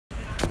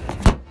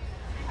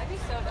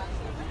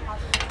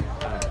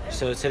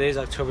So today's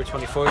October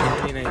 24th,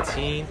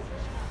 2019.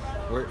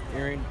 We're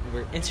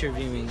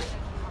interviewing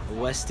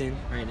Weston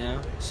right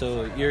now.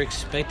 So your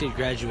expected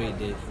graduate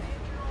date?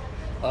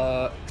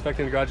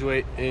 Expecting to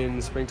graduate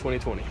in spring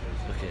 2020.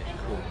 Okay,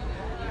 cool.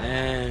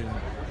 And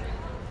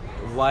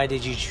why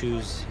did you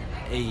choose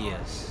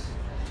AES?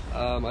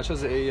 I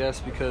chose the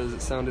AES because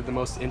it sounded the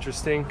most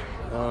interesting.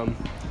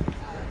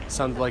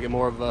 Sounded like it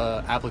more of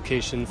a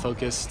application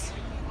focused.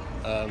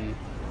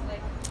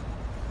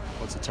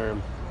 What's the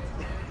term?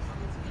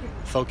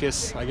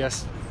 Focus, I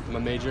guess, my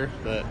major,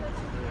 but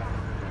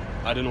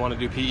I didn't want to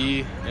do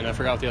PE, and I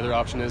forgot what the other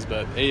option is,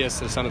 but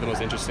AES sounded the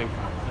most interesting.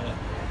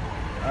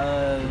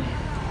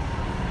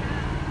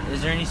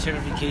 Is there any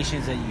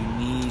certifications that you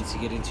need to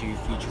get into your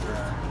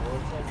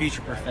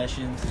future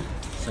professions?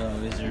 So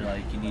is there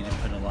like you need to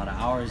put a lot of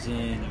hours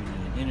in,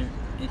 you need an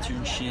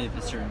internship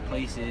at certain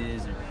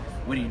places, or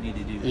what do you need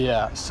to do?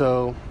 Yeah,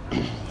 so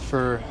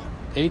for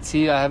AT,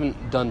 I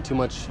haven't done too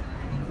much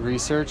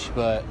research,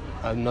 but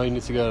I know you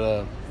need to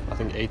go to, I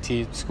think,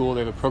 AT school.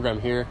 They have a program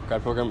here,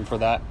 grad program for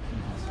that.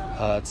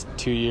 It's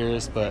 2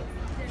 years, but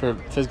for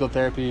physical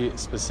therapy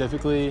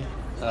specifically,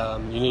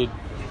 you need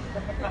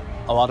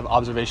a lot of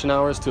observation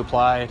hours to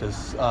apply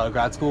to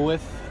grad school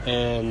with,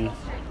 and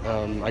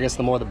I guess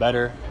the more the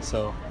better.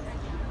 So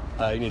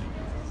you need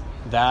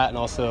that, and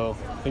also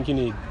I think you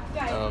need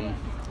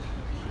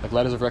like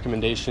letters of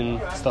recommendation,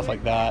 stuff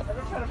like that,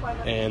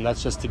 and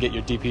that's just to get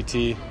your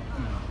DPT.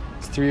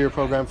 It's a 3-year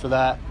program for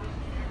that.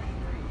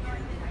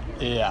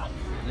 Yeah.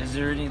 Is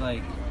there any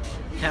like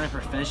kind of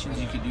professions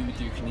you could do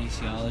with your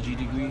kinesiology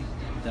degree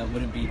that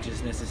wouldn't be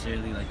just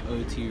necessarily like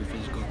OT or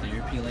physical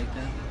therapy like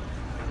that?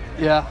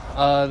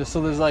 Yeah, so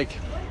there's like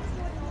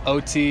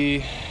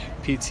OT,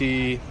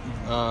 PT,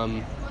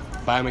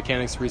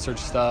 biomechanics research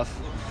stuff.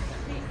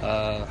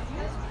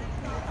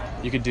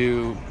 You could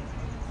do,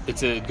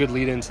 it's a good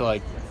lead into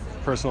like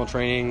personal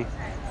training.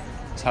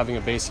 It's having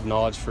a base of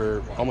knowledge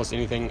for almost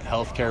anything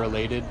healthcare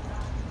related.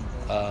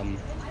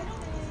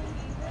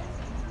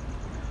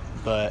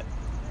 But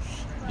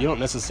you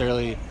don't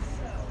necessarily,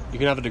 you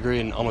can have a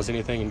degree in almost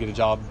anything and get a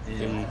job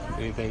in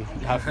anything.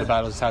 Half the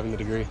battle is having the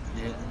degree.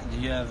 Yeah. Do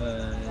you have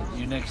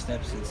your next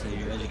steps into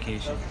your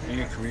education or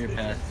your career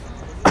path?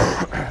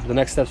 The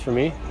next steps for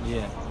me?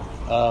 Yeah.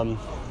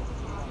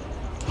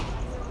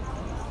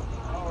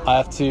 I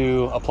have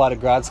to apply to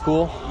grad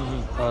school.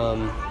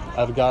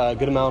 I've got a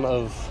good amount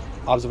of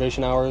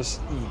observation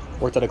hours,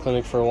 worked at a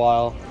clinic for a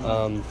while,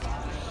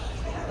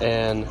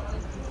 and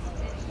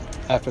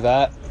after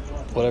that,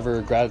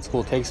 whatever grad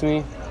school takes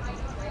me,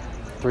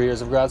 3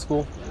 years of grad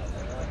school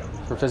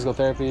for physical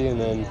therapy, and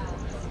then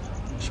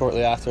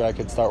shortly after I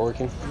could start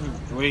working.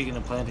 Where are you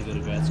going to plan to go to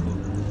grad school?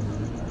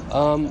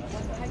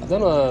 I've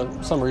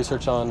done some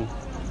research on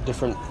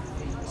different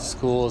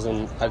schools,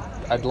 and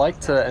I'd like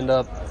to end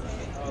up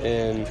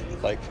in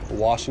like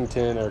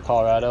Washington or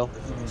Colorado.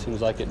 Seems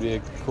like it'd be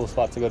a cool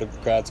spot to go to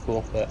grad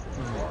school, but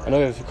I know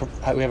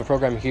we have a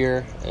program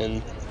here,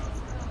 and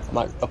I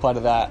might apply to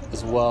that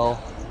as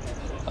well.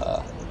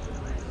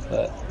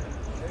 But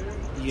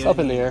it's up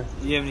in the air.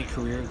 Do you have any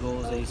career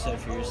goals that you set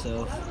for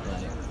yourself?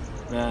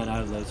 Like, man,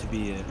 I'd like to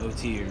be an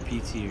OT or a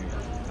PT, or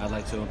I'd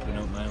like to open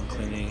up my own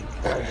clinic,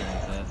 something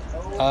like that.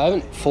 I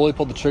haven't fully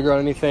pulled the trigger on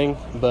anything,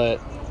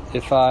 but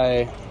if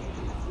I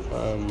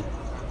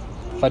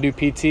do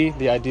PT,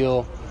 the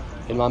ideal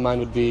in my mind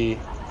would be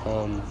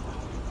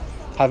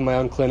having my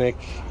own clinic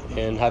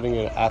and having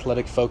an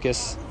athletic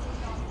focus.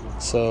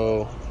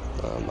 So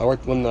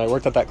when I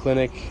worked at that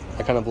clinic,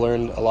 I kind of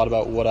learned a lot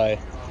about what I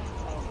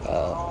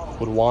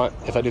would want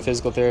if I do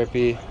physical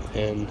therapy,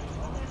 and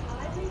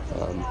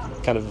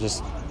kind of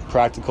just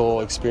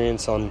practical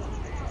experience on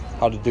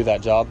how to do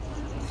that job.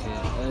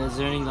 Okay. Is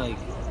there any like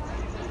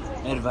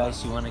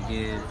advice you want to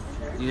give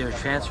either a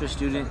transfer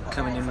student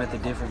coming in with a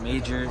different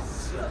major,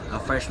 a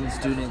freshman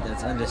student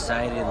that's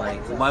undecided,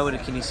 like why would a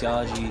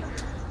kinesiology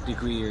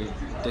degree or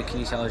the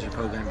kinesiology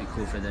program be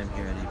cool for them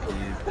here at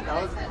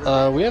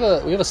APU? We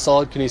have a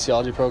solid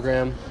kinesiology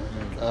program.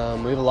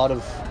 We have a lot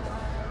of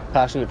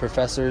passionate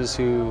professors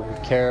who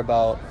care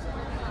about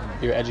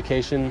your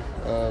education.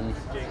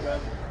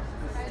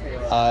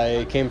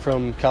 I came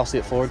from Cal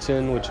State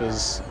Fullerton, which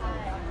was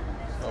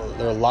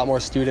there were a lot more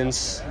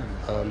students,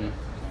 and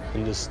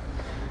just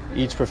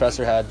each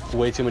professor had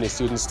way too many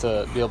students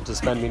to be able to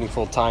spend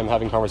meaningful time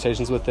having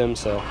conversations with them.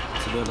 So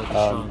to build like a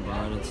strong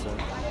bond and stuff.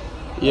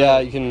 Yeah,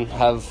 you can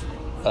have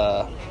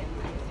a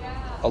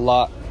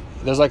lot.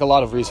 There's like a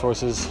lot of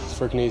resources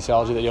for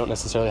kinesiology that you don't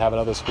necessarily have at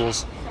other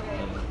schools.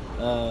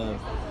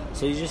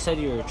 So you just said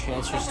you were a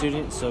transfer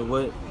student. So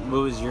what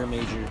was your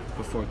major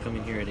before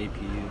coming here at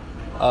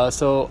APU?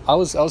 So I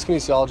was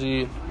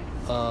kinesiology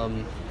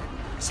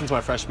since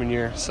my freshman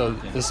year. So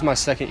this is my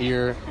second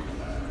year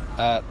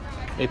at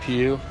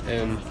APU,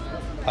 and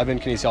I've been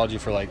kinesiology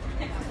for like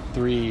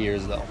 3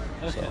 years though.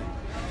 Okay.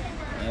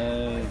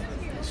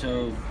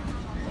 So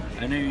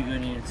I know you're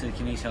going into the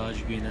kinesiology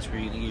degree, and that's where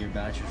you're going to get your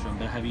bachelor's from,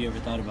 but have you ever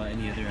thought about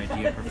any other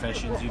idea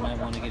professions you might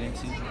want to get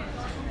into?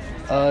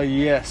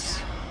 Yes.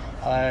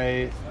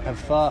 I have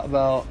thought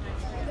about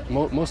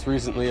most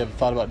recently I've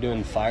thought about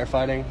doing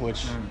firefighting,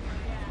 which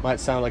might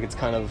sound like it's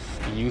kind of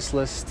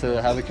useless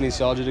to have a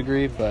kinesiology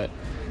degree, but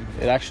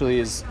it actually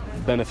is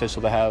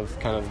beneficial to have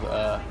kind of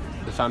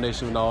the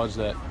foundation of knowledge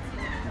that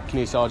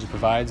kinesiology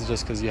provides,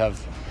 just because you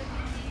have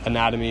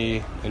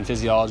anatomy and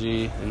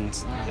physiology,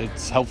 and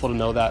it's helpful to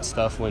know that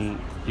stuff when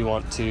you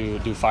want to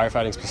do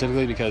firefighting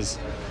specifically, because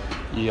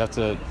you have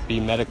to be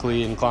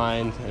medically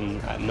inclined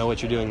and know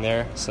what you're doing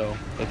there. So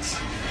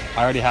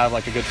I already have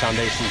like a good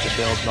foundation to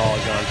build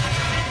knowledge on.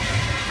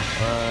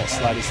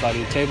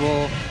 Slidey table.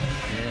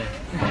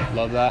 Yeah.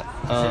 Love that.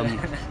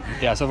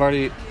 Yeah, so I've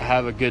already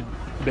have a good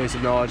base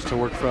of knowledge to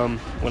work from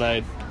when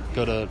I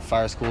go to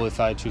fire school, if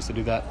I choose to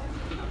do that.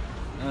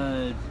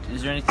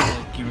 Is there anything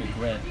that you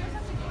regret?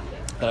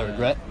 That I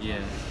regret? Yeah.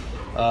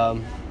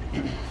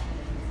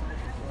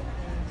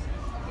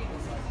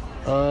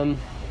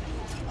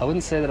 I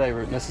wouldn't say that I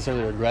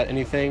necessarily regret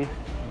anything,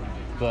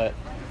 but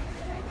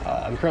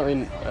I've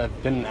been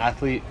an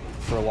athlete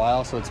for a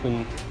while, so it's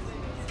been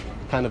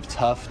kind of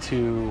tough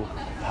to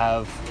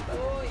have.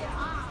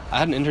 I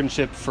had an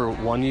internship for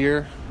 1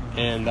 year,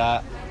 and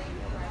that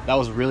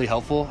was really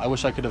helpful. I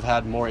wish I could have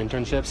had more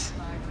internships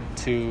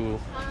to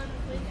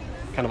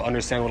kind of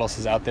understand what else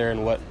is out there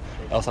and what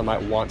else I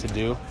might want to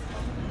do.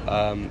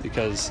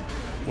 Because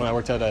when I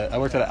worked at an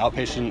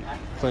outpatient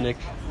clinic,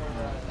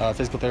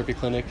 physical therapy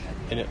clinic,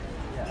 and it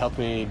helped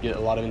me get a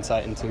lot of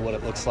insight into what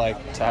it looks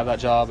like to have that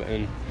job,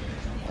 and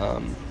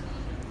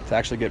to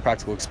actually get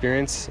practical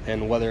experience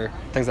and whether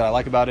things that I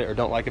like about it or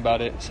don't like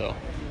about it. So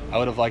I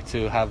would have liked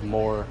to have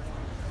more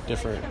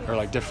different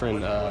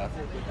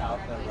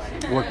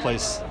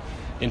workplace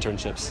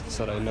internships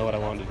so that I know what I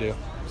wanted to do.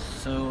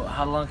 So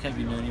how long have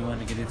you known you want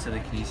to get into the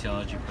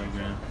kinesiology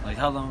program? Like,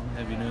 how long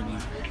have you known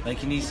like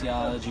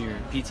kinesiology or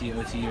PT,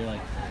 OT, or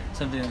like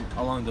something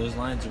along those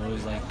lines, or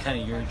was like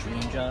kind of your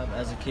dream job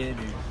as a kid?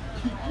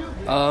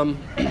 Or?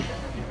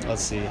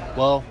 Let's see.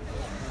 Well,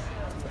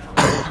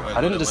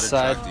 I didn't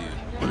decide.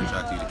 What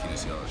attracted you to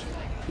kinesiology?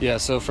 Yeah,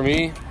 so for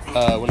me,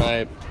 when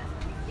I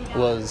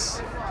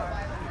was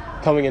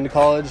coming into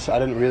college, I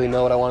didn't really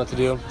know what I wanted to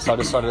do, so I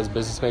just started as a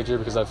business major,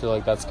 because I feel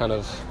like that's kind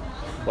of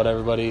what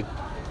everybody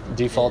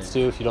defaults to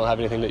if you don't have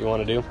anything that you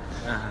want to do.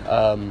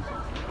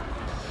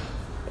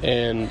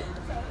 And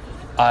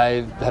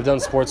I have done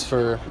sports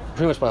for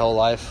pretty much my whole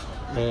life,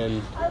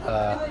 and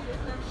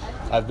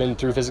I've been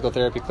through physical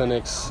therapy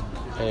clinics,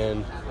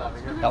 and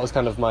that was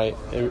kind of my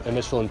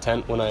initial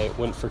intent when I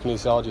went for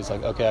kinesiology. It's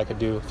like, okay, I could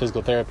do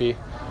physical therapy,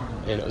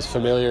 and it was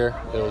familiar,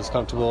 it was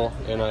comfortable,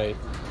 and I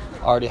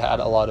already had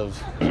a lot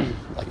of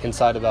like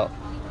insight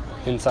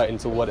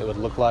into what it would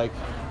look like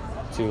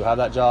to have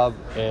that job,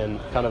 and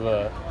kind of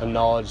a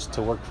knowledge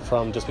to work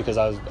from, just because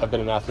I've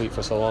been an athlete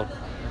for so long.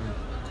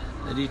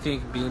 Do you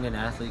think being an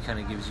athlete kind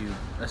of gives you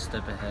a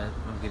step ahead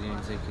of getting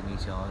into the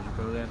kinesiology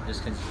program?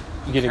 Just because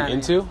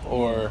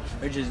or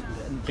just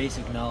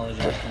basic knowledge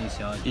of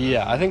kinesiology?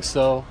 Yeah, I think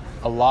so.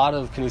 A lot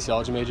of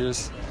kinesiology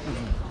majors,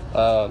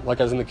 like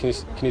I was in the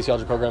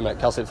kinesiology program at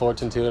Cal State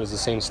Fullerton too. It was the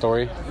same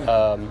story.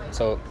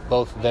 So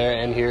both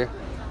there and here,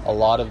 a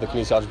lot of the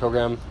kinesiology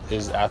program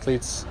is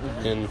athletes,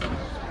 and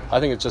I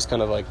think it's just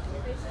kind of like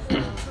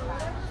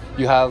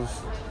you have.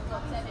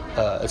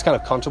 It's kind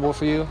of comfortable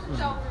for you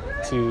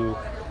to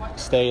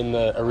stay in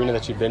the arena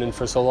that you've been in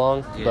for so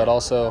long, but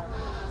also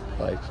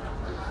like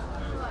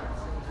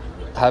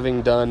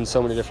having done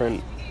so many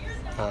different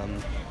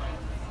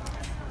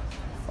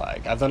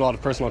like I've done a lot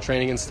of personal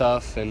training and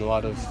stuff, and a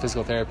lot of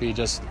physical therapy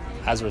just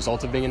as a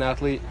result of being an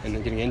athlete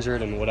and getting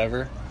injured and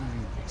whatever.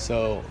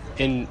 So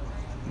in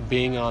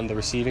being on the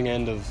receiving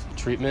end of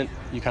treatment,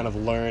 you kind of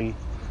learn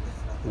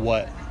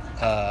what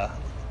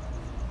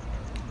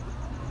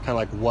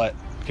what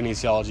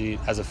kinesiology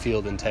as a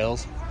field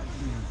entails.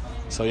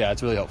 So yeah,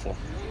 it's really helpful.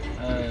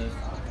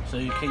 So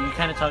you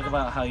kind of talk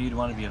about how you'd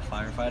want to be a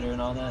firefighter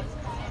and all that.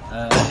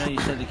 I know you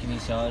said the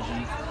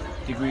kinesiology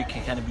degree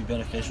can kind of be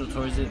beneficial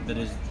towards it, but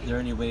is there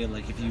any way,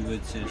 like, if you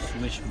would to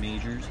switch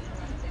majors,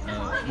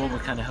 what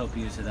would kind of help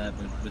you to that,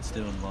 but would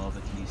still involve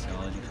a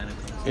kinesiology kind of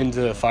concept?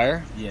 Into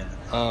fire? Yeah.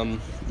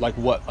 Like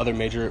what other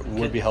major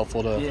would be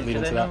helpful to lead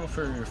into that? I know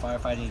for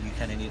firefighting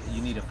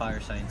you need a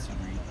fire science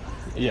degree.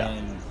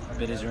 Yeah.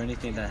 But is there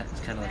anything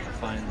that's kind of like a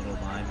fine little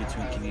line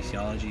between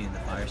kinesiology and the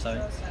fire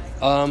science?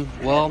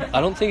 Well,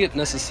 I don't think it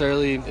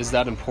necessarily is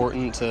that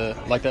important to,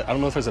 like, that. I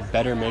don't know if there's a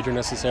better major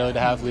necessarily to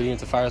have leading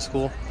into fire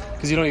school,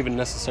 because you don't even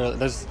necessarily,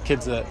 there's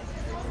kids that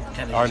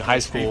are in high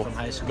school,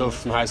 go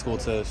from high school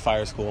to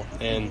fire school,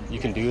 and you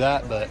can do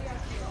that, but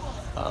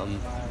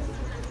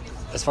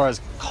as far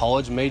as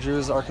college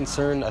majors are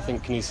concerned, I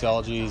think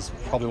kinesiology is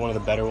probably one of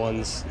the better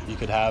ones you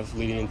could have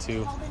leading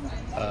into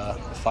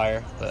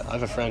fire. But I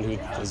have a friend who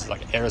is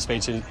like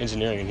aerospace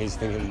engineering, and he's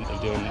thinking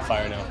of doing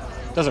fire now.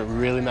 It doesn't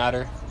really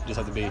matter. You just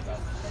have to be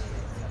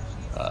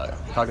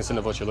cognizant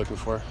of what you're looking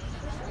for.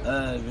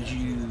 Would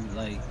you,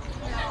 like,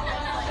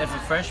 if a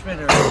freshman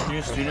or a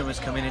new student was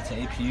coming into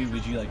APU,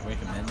 would you, like,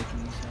 recommend the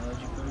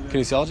kinesiology program?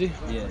 Kinesiology?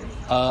 Yeah.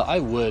 I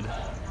would,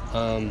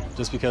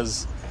 just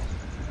because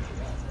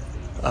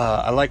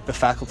I like the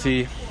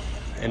faculty,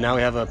 And now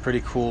we have a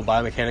pretty cool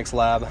biomechanics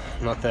lab.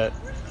 Not that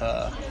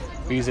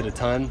we use it a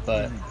ton,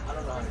 but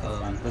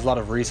there's a lot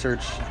of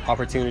research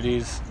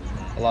opportunities,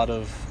 a lot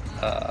of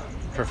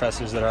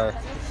professors that are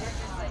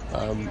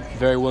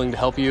very willing to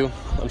help you.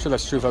 I'm sure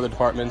that's true for other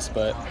departments,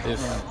 but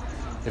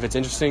if it's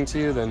interesting to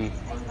you, then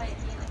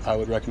I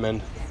would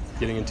recommend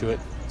getting into it.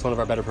 It's one of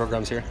our better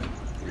programs here.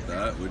 With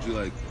that, would you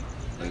like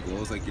what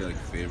was like your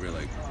favorite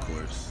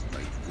course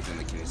within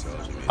the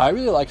kinesiology major? I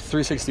really liked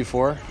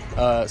 364.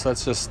 So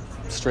that's just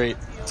straight.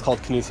 It's called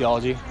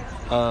kinesiology.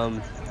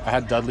 I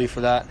had Dudley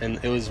for that, and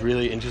it was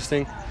really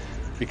interesting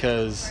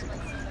because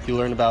you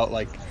learn about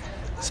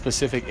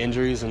specific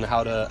injuries and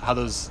how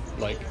those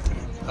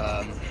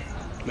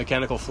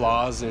mechanical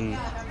flaws in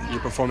you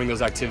performing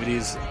those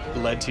activities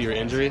led to your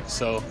injury.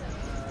 So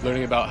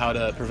learning about how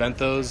to prevent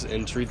those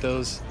and treat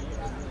those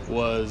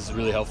was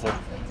really helpful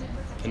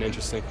and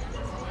interesting.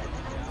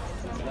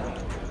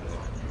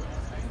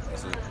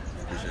 That's it.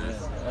 Appreciate it.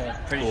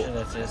 Pretty Cool. sure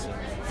that's it. So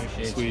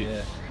appreciate Sweet. you.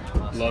 Yeah.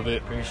 Awesome. Love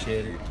it.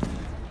 Appreciate it.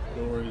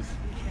 No worries.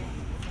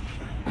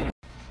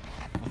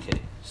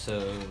 Okay,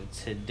 so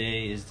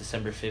today is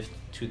December 5th,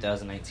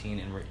 2019,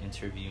 and we're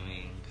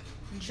interviewing.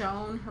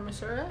 Joan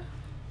Hermisura,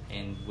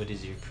 And what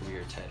is your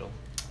career title?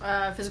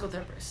 physical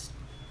therapist,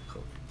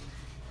 Cool.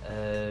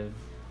 And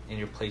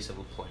your place of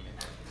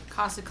employment.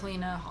 Casa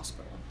Colina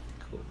Hospital.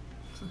 Cool.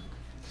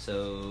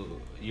 So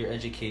your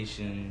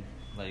education,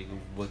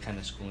 what kind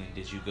of schooling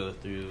did you go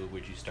through?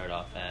 Where'd you start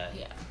off at?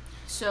 Yeah.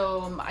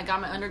 So I got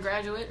my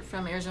undergraduate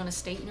from Arizona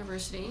State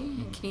University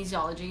in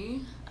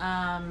kinesiology,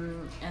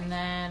 and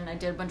then I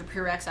did a bunch of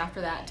prereqs after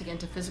that to get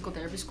into physical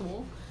therapy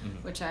school,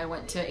 which I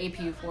went to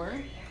APU for.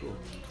 Cool.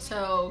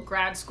 So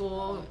grad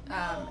school,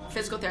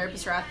 physical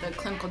therapists are at the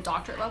clinical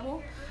doctorate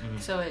level,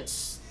 so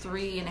it's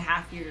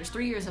 3.5 years,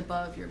 3 years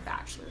above your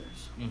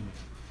bachelor's.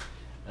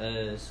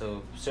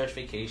 So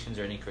certifications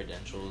or any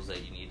credentials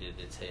that you needed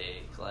to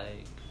take,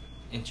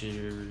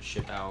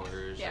 internship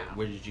hours? Yeah. Or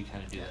where did you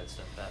kind of do that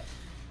stuff at?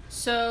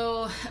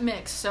 So, a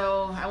mix.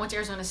 So, I went to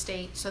Arizona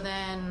State. So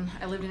then,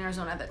 I lived in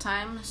Arizona at that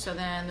time. So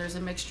then, there's a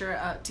mixture.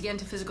 To get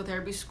into physical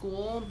therapy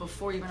school,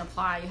 before you even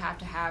apply, you have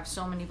to have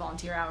so many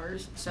volunteer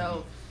hours.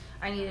 So,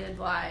 I needed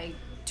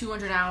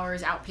 200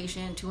 hours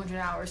outpatient, 200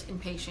 hours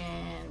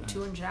inpatient,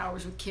 200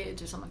 hours with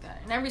kids or something like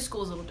that. And every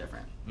school is a little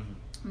different.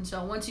 And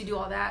so, once you do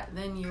all that,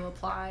 then you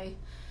apply.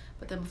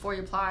 But then before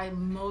you apply,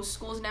 most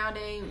schools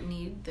nowadays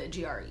need the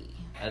GRE.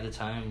 At the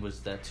time,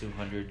 was that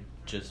 200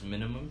 just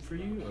minimum for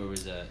you, or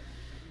was that?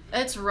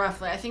 It's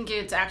roughly. I think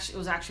it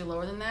was actually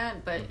lower than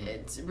that, but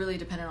it's really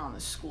dependent on the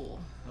school.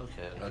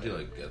 Okay. How do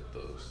you get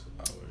those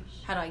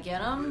hours? How do I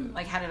get them?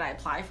 How did I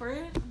apply for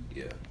it?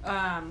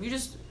 Yeah.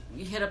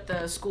 You hit up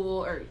the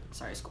school.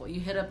 You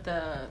hit up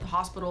the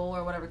hospital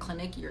or whatever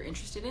clinic you're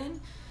interested in,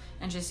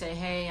 and just say,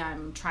 hey,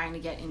 I'm trying to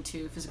get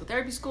into physical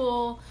therapy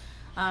school.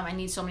 I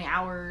need so many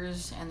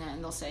hours, and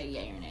then they'll say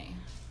yay or nay.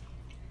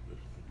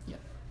 Yep.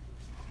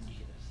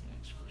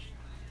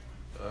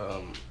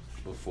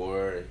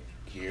 Before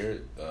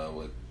here,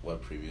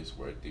 what previous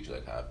work did you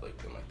have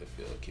in the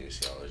field of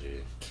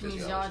kinesiology?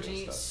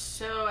 Kinesiology. And stuff?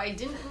 So I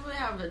didn't really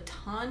have a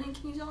ton in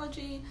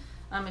kinesiology.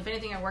 If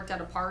anything, I worked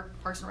at a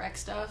Parks and Rec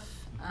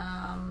stuff.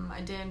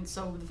 I did,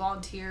 so the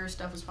volunteer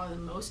stuff was probably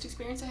the most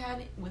experience I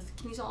had with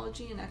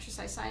kinesiology and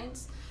exercise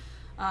science.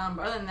 But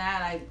other than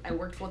that, I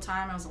worked full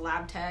time. I was a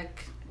lab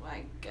tech,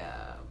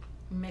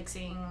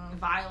 mixing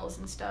vials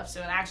and stuff.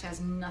 So it actually has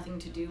nothing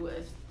to do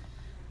with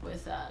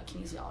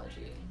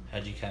kinesiology.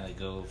 How'd you kind of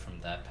go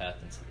from that path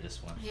into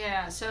this one?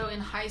 Yeah, so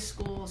in high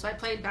school, I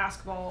played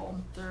basketball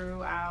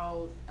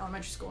throughout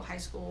elementary school, high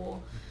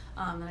school.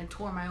 Then I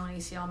tore my own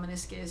ACL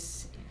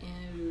meniscus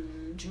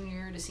in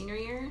junior to senior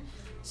year.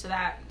 So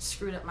that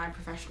screwed up my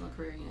professional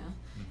career,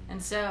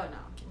 And so, no,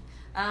 I'm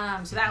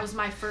kidding. So that was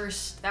my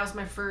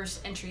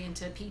first entry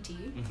into PT.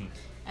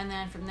 And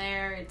then from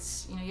there,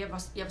 it's, you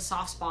have a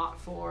soft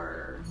spot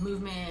for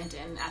movement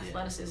and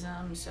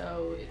athleticism,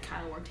 so it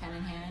kind of worked hand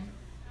in hand.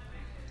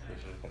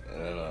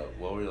 And then,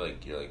 what were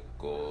your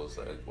goals?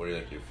 What are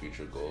your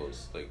future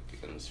goals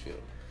in this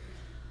field?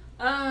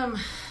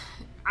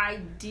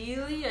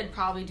 Ideally, I'd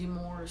probably do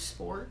more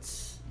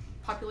sports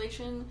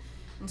population,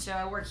 and so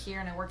I work here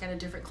and I work at a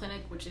different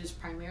clinic, which is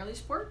primarily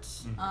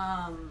sports.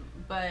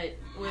 But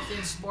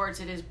within sports,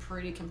 it is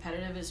pretty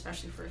competitive,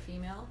 especially for a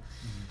female.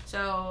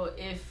 So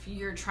if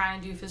you're trying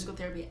to do physical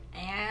therapy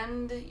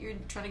and you're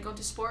trying to go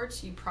into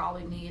sports, you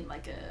probably need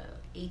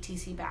a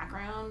ATC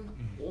background,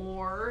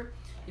 or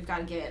you've got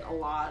to get a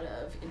lot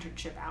of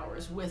internship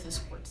hours with a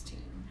sports team.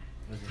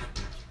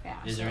 Yeah.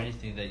 Is there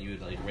anything that you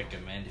would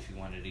recommend if you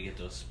wanted to get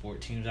those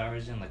sport teams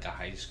hours in, a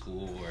high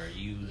school or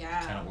youth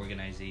kind of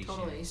organization?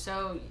 Totally.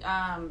 So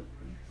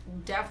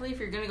definitely, if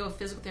you're going to go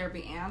physical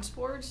therapy and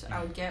sports,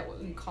 I would get what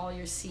we call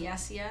your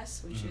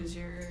CSCS, which is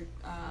your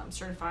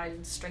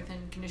Certified Strength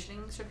and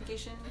Conditioning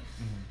Certification.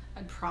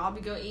 I'd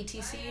probably go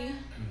ATC,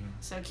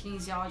 so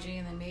kinesiology,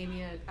 and then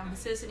maybe an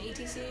emphasis in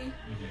ATC.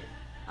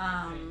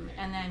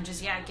 And then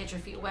just, get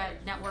your feet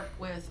wet, network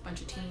with a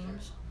bunch of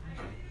teams.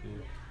 Cool.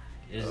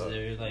 Is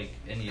there like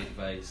any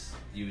advice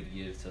you would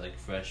give to like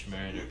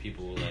freshmen or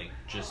people like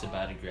just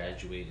about to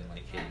graduate and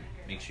like, hey,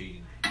 make sure you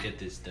get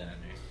this done?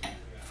 Or...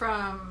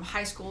 From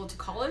high school to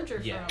college, or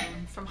Yeah.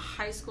 from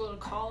high school to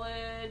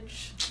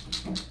college?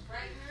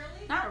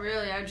 Not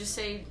really. I would just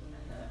say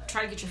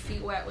try to get your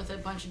feet wet with a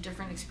bunch of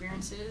different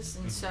experiences.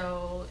 And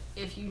so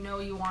if you know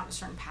you want a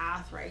certain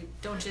path, right,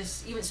 don't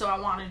just, even so I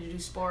wanted to do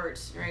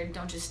sports, right,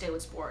 don't just stay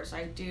with sports.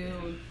 I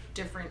do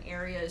different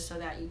areas so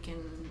that you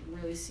can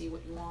really see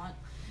what you want.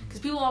 Because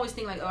people always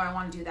think like, oh, I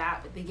want to do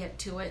that, but they get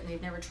to it and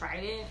they've never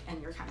tried it,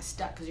 and you're kind of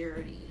stuck because you're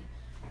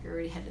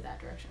already headed that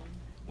direction.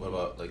 What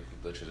about like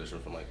the transition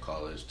from like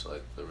college to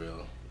like the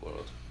real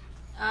world?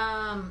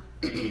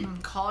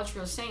 College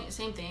feels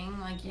same thing.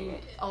 Like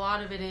a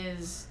lot of it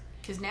is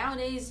because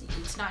nowadays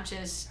it's not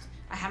just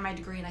I have my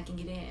degree and I can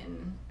get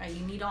in. Right?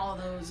 You need all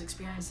of those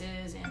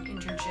experiences and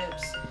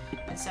internships,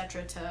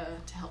 etc.,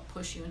 to help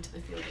push you into the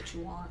field that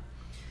you want.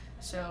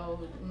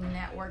 So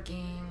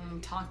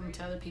networking, talking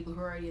to other people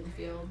who are already in the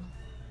field.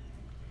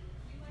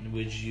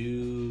 Would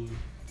you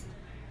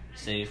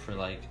say for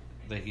like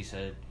you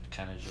said,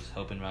 kind of just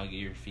helping out get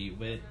your feet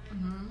wet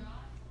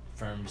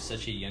from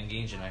such a young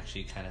age and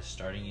actually kind of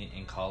starting it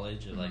in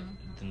college, or like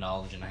the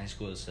knowledge in high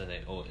school is so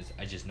that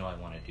I just know I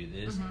want to do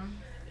this.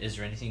 Is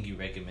there anything you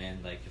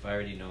recommend, like if I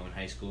already know in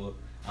high school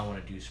I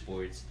want to do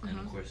sports and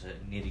of course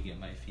I need to get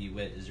my feet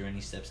wet, is there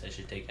any steps I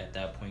should take at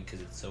that point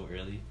because it's so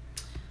early?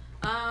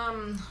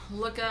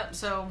 Look up,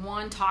 so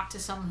one, talk to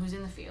someone who's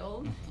in the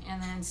field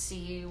and then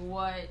see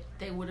what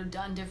they would have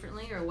done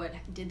differently or what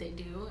did they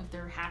do if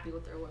they're happy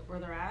with where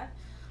they're at.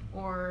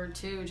 Or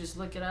two, just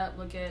look it up,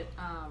 look at,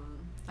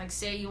 like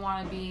say you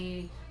want to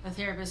be a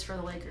therapist for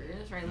the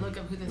Lakers, right? Look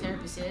up who the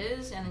therapist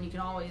is, and then you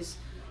can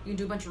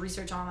do a bunch of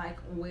research on like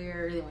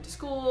where they went to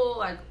school,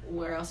 like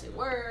where else they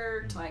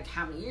worked, like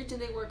how many years did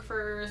they work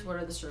first, what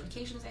are the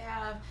certifications they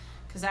have,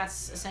 because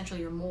that's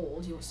essentially your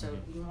mold. So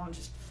you want to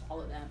just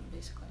follow them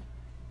basically.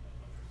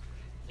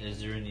 Is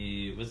there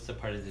what's the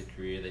part of the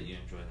career that you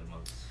enjoy the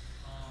most?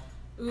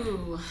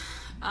 Ooh,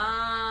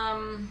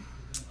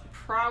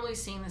 probably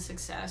seeing the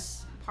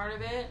success part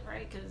of it,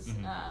 right? Because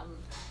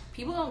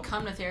people don't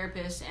come to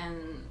therapists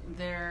and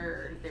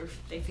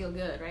they feel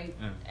good, right?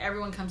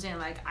 Everyone comes in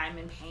like, I'm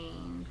in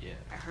pain,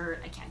 I hurt,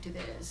 I can't do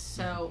this.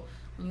 So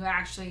when you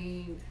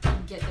actually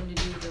get them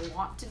to do what they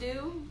want to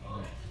do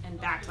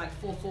and back to like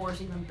full force,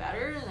 even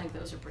better, like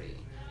those are pretty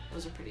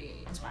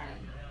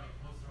inspiring.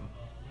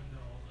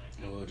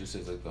 What would you say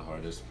is like the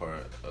hardest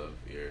part of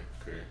your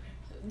career?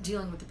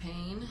 Dealing with the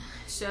pain.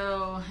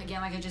 So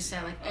again, like I just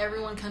said, like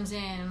everyone comes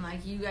in,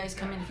 like you guys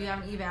come in if you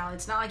have an eval,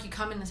 it's not like you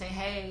come in and say,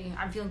 hey,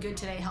 I'm feeling good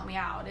today, help me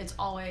out. It's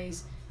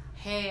always,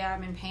 hey,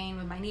 I'm in pain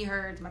with my knee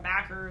hurts, my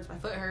back hurts, my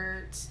foot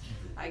hurts,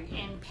 like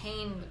in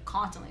pain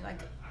constantly. Like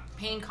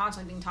pain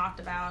constantly being talked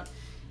about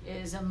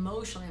is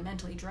emotionally and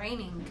mentally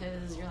draining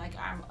because you're like,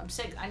 I'm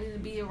sick, I need to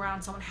be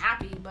around someone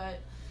happy, but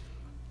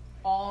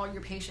all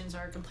your patients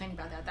are complaining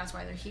about that. That's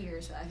why they're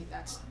here. So I think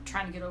that's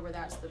trying to get over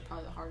that's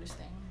probably the hardest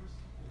thing.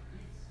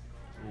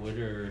 What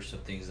are some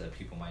things that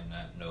people might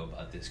not know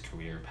about this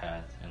career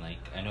path? And like,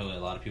 I know a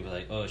lot of people are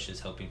like, oh, it's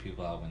just helping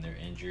people out when they're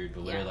injured,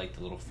 but what are like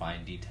the little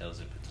fine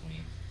details in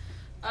between?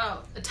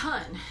 Oh, a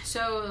ton.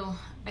 So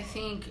I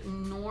think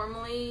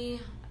normally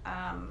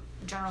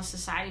general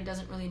society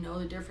doesn't really know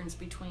the difference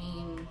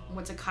between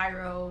what's a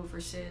chiro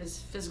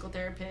versus physical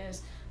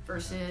therapist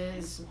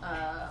versus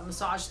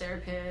massage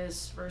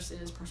therapist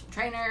versus personal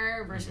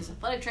trainer versus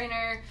athletic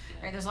trainer,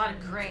 right? There's a lot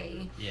of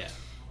gray. Yeah.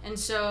 And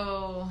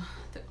so,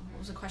 what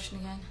was the question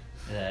again?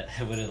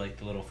 What are like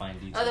the little fine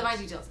details? Oh, the fine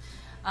details.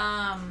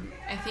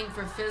 I think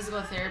for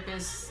physical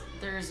therapists,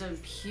 there's a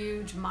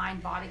huge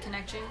mind-body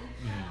connection.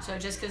 So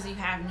just because you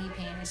have knee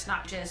pain, it's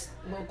not just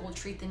local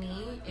treat the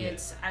knee.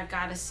 It's I've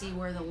got to see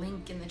where the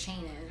link in the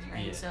chain is,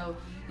 right? So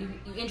you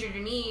injured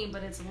your knee,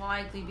 but it's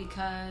likely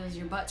because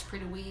your butt's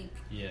pretty weak,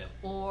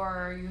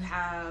 or you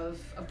have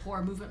a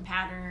poor movement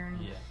pattern.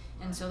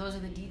 And so those are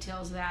the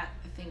details that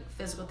I think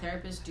physical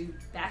therapists do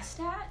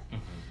best at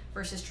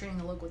versus treating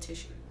the local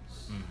tissues.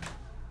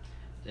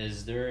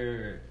 Is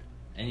there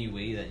any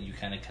way that you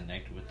kind of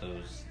connect with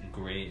those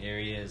gray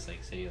areas,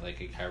 like say like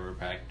a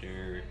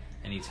chiropractor,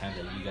 anytime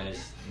that you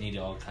guys need to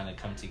all kind of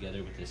come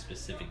together with a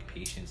specific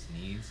patient's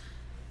needs?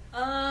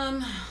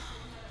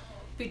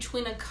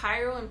 Between a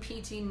chiro and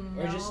PT,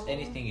 no. Or just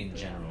anything in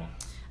general.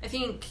 I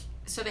think,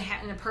 so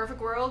in a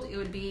perfect world, it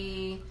would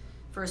be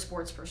for a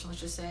sports person, let's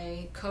just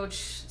say, coach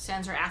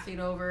sends our athlete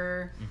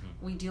over,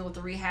 we deal with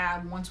the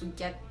rehab. Once we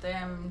get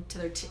them to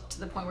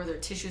the point where their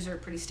tissues are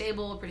pretty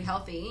stable, pretty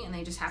healthy, and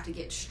they just have to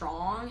get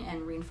strong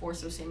and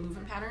reinforce those same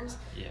movement patterns,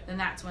 then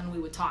that's when we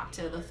would talk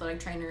to the athletic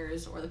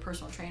trainers or the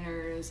personal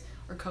trainers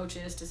or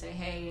coaches to say,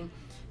 hey,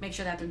 make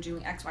sure that they're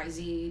doing X, Y,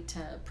 Z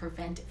to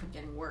prevent it from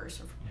getting worse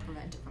or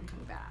prevent it from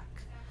coming back.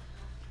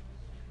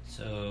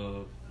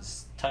 So,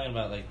 talking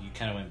about like you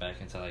kind of went back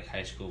into like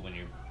high school when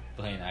you're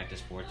playing active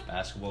sports,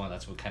 basketball, and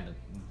that's what kind of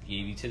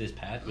gave you to this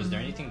path. Was there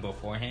anything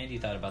beforehand you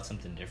thought about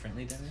something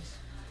differently than this?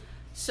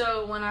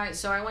 So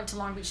I went to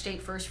Long Beach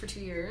State first for 2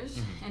 years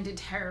and did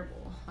terrible.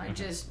 Like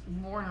just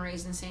born and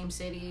raised in the same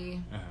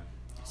city,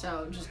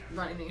 so just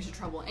running into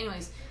trouble.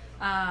 Anyways,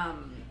 I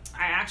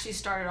actually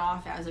started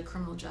off as a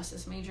criminal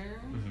justice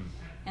major,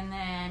 and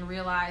then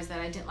realized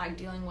that I didn't like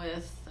dealing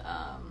with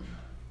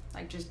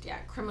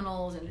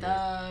criminals and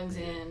thugs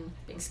and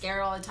being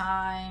scared all the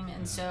time,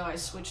 and so I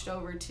switched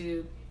over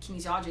to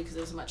kinesiology because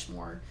it was a much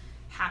more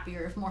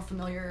happier, more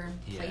familiar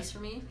place for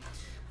me.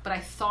 But I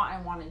thought I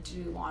wanted to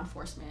do law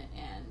enforcement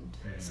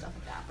and stuff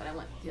like that, but I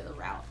went the other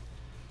route.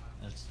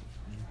 That's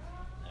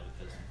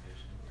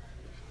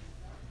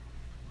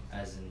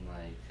as in,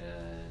 like,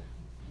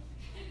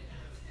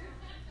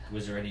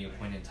 was there any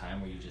point in time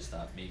where you just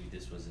thought maybe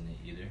this wasn't it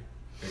either?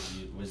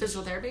 Or was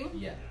physical therapy?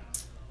 Yeah.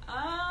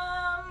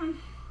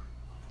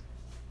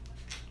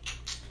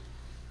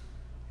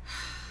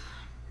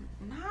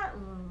 Not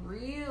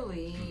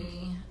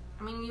really.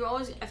 I mean,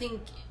 I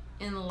think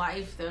in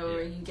life, though,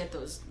 you get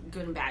those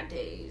good and bad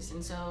days.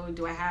 And so,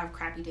 do I have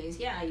crappy days?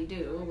 Yeah, you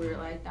do. We're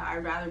like, nah,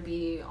 I'd rather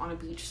be on a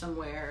beach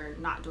somewhere,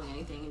 not doing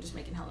anything, and just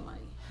making hella money.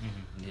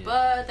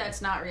 But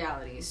that's not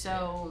reality.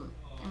 So,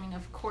 I mean,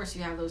 of course,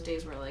 you have those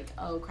days where, like,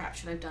 oh, crap,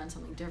 should I have done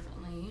something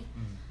differently?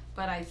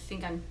 But I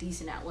think I'm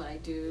decent at what I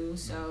do.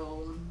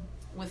 So,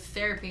 with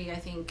therapy, I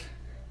think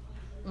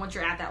once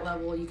you're at that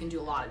level, you can do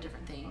a lot of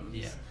different things.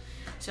 Yeah.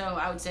 So,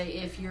 I would say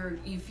if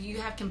you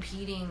have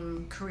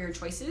competing career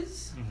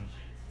choices,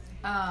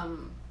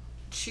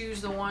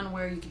 choose the one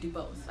where you can do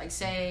both. Like,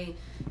 say,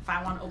 if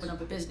I want to open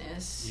up a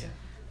business,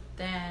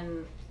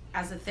 then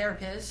as a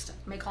therapist,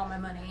 make all my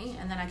money,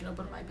 and then I can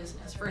open up my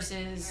business.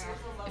 Versus,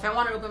 if I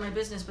want to open my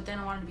business, but then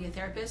I want to be a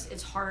therapist,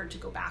 it's harder to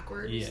go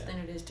backwards than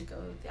it is to go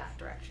that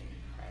direction.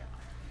 Right.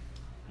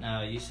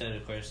 Now, you said,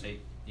 of course, like,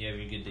 you have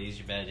your good days,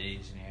 your bad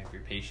days, and you have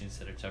your patients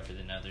that are tougher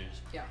than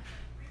others. Yeah.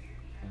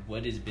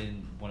 What has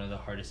been one of the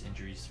hardest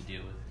injuries to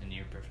deal with in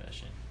your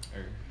profession?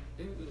 Or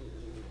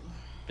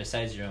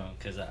besides your own,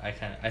 because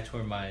I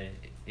tore my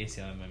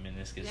ACL and my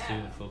meniscus too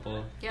in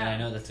football, and I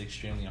know that's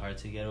extremely hard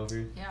to get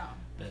over. Yeah.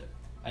 But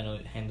I know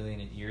handling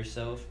it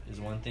yourself is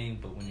one thing,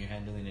 but when you're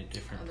handling a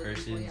different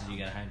person, you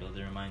gotta handle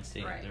their mind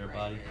state, their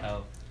body.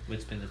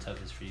 What's been the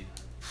toughest for you?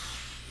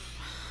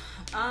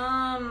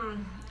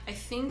 I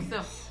think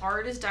the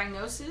hardest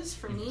diagnosis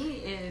for me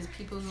is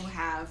people who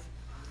have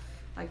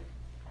like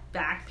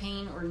back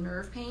pain or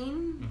nerve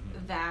pain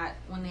that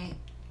when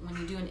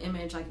you do an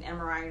image like an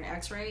MRI or an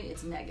X-ray,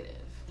 it's negative.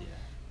 Yeah.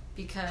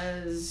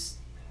 Because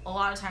a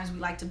lot of times we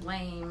like to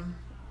blame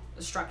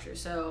the structure.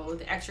 So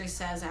the X-ray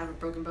says I have a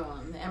broken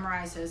bone. The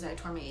MRI says I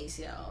tore my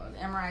ACL. The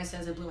MRI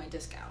says I blew my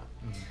disc out.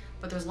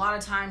 But there's a lot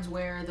of times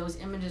where those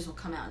images will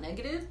come out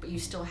negative, but you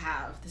still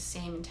have the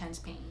same intense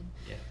pain.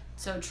 Yeah.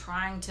 So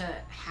trying to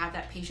have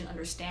that patient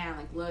understand,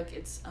 like, look,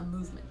 it's a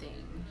movement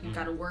thing. You've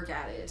got to work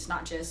at it. It's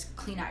not just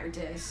clean out your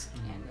disc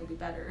and it'll be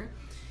better.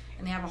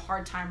 And they have a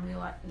hard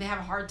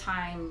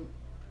time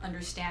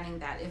understanding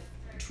that if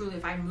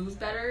I move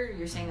better,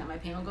 you're saying that my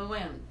pain will go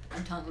away. And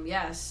I'm telling them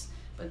yes,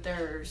 but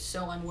they're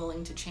so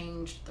unwilling to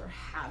change their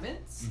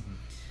habits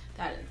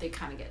that they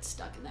kind of get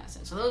stuck in that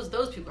sense. So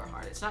those people are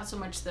hard. It's not so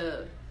much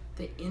the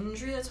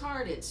injury that's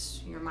hard,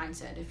 it's your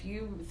mindset. If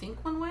you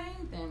think one way,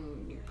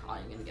 then you're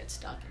probably going to get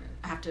stuck and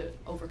have to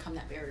overcome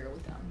that barrier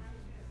with them.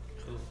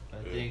 Cool.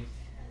 I think,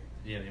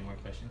 do you have any more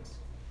questions?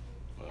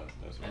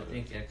 I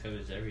think that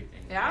covers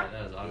everything. Yeah?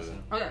 That was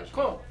awesome. Okay,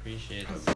 cool. Appreciate it.